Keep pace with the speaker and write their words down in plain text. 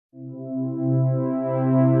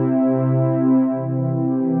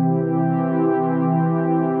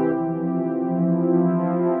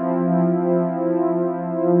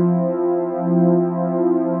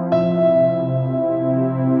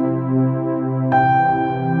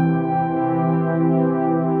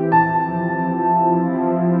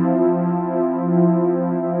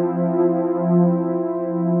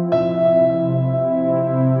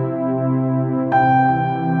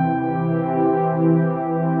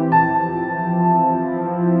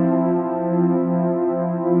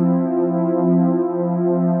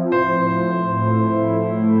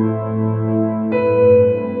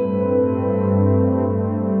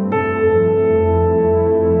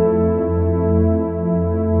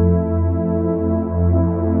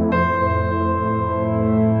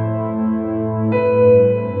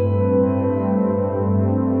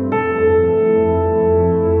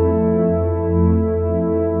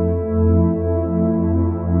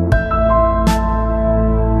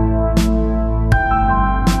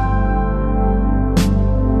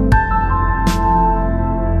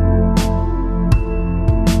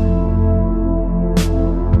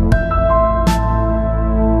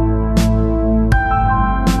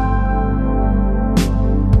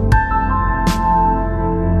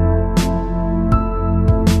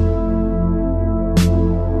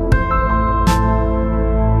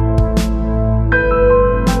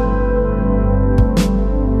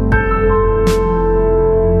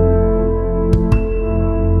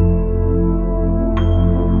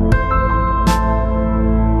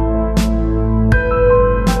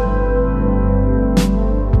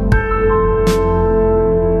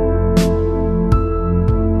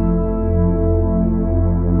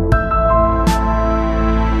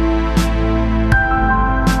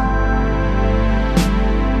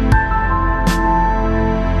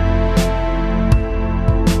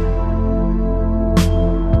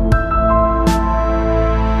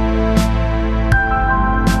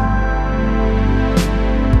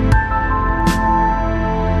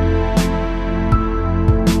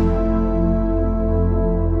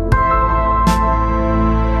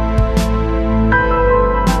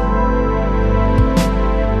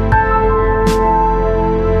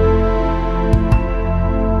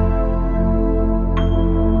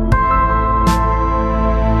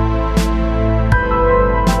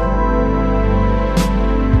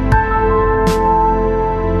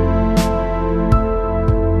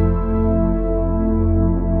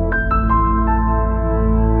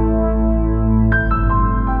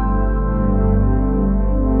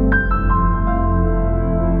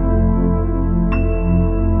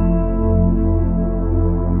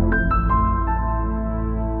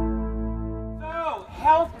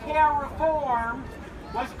Reform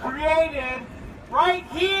was created right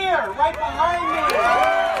here, right behind me,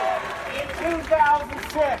 in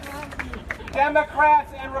 2006.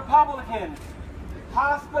 Democrats and Republicans,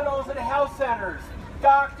 hospitals and health centers,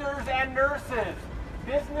 doctors and nurses,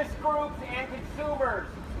 business groups and consumers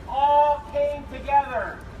all came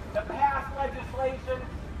together to pass legislation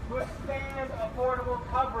to expand affordable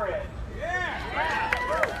coverage.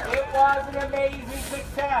 It was an amazing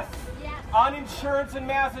success. Uninsurance in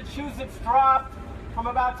Massachusetts dropped from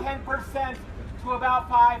about 10% to about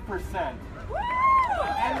 5%.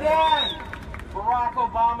 And then Barack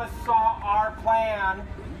Obama saw our plan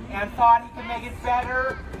and thought he could make it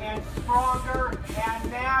better and stronger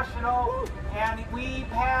and national, and we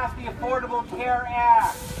passed the Affordable Care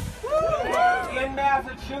Act. In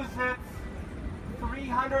Massachusetts,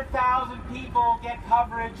 300,000 people get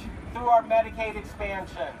coverage through our Medicaid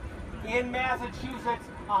expansion. In Massachusetts,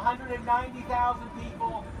 190,000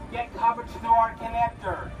 people get coverage through our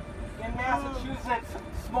connector. In Massachusetts,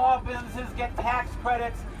 small businesses get tax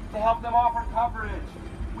credits to help them offer coverage.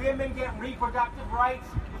 Women get reproductive rights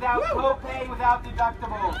without copay, without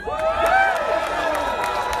deductibles.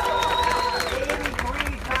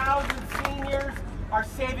 83,000 seniors are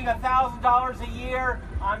saving $1,000 a year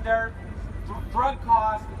on their drug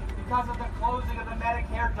costs because of the closing of the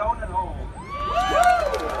Medicare donut hole.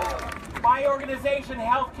 My organization,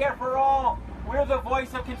 Healthcare for All, we're the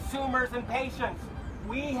voice of consumers and patients.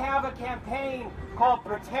 We have a campaign called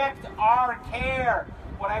Protect Our Care.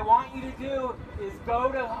 What I want you to do is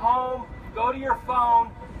go to home, go to your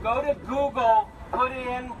phone, go to Google, put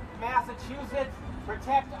in Massachusetts,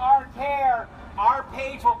 Protect Our Care. Our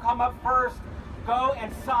page will come up first. Go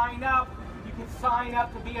and sign up. You can sign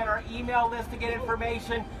up to be on our email list to get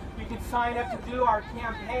information. You can sign up to do our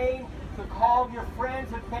campaign, to call your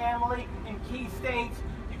friends and family in key states.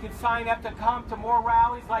 You can sign up to come to more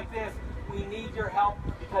rallies like this. We need your help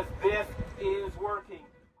because this is working.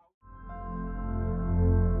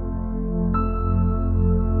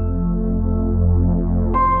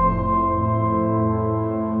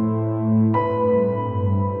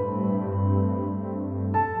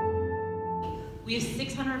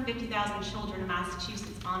 150,000 children in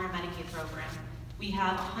Massachusetts on our Medicaid program. We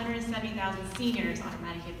have 170,000 seniors on our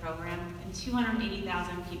Medicaid program and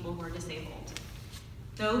 280,000 people who are disabled.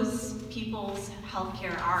 Those people's health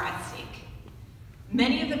care are at stake.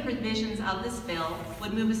 Many of the provisions of this bill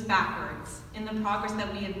would move us backwards in the progress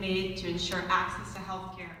that we have made to ensure access to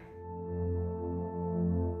health care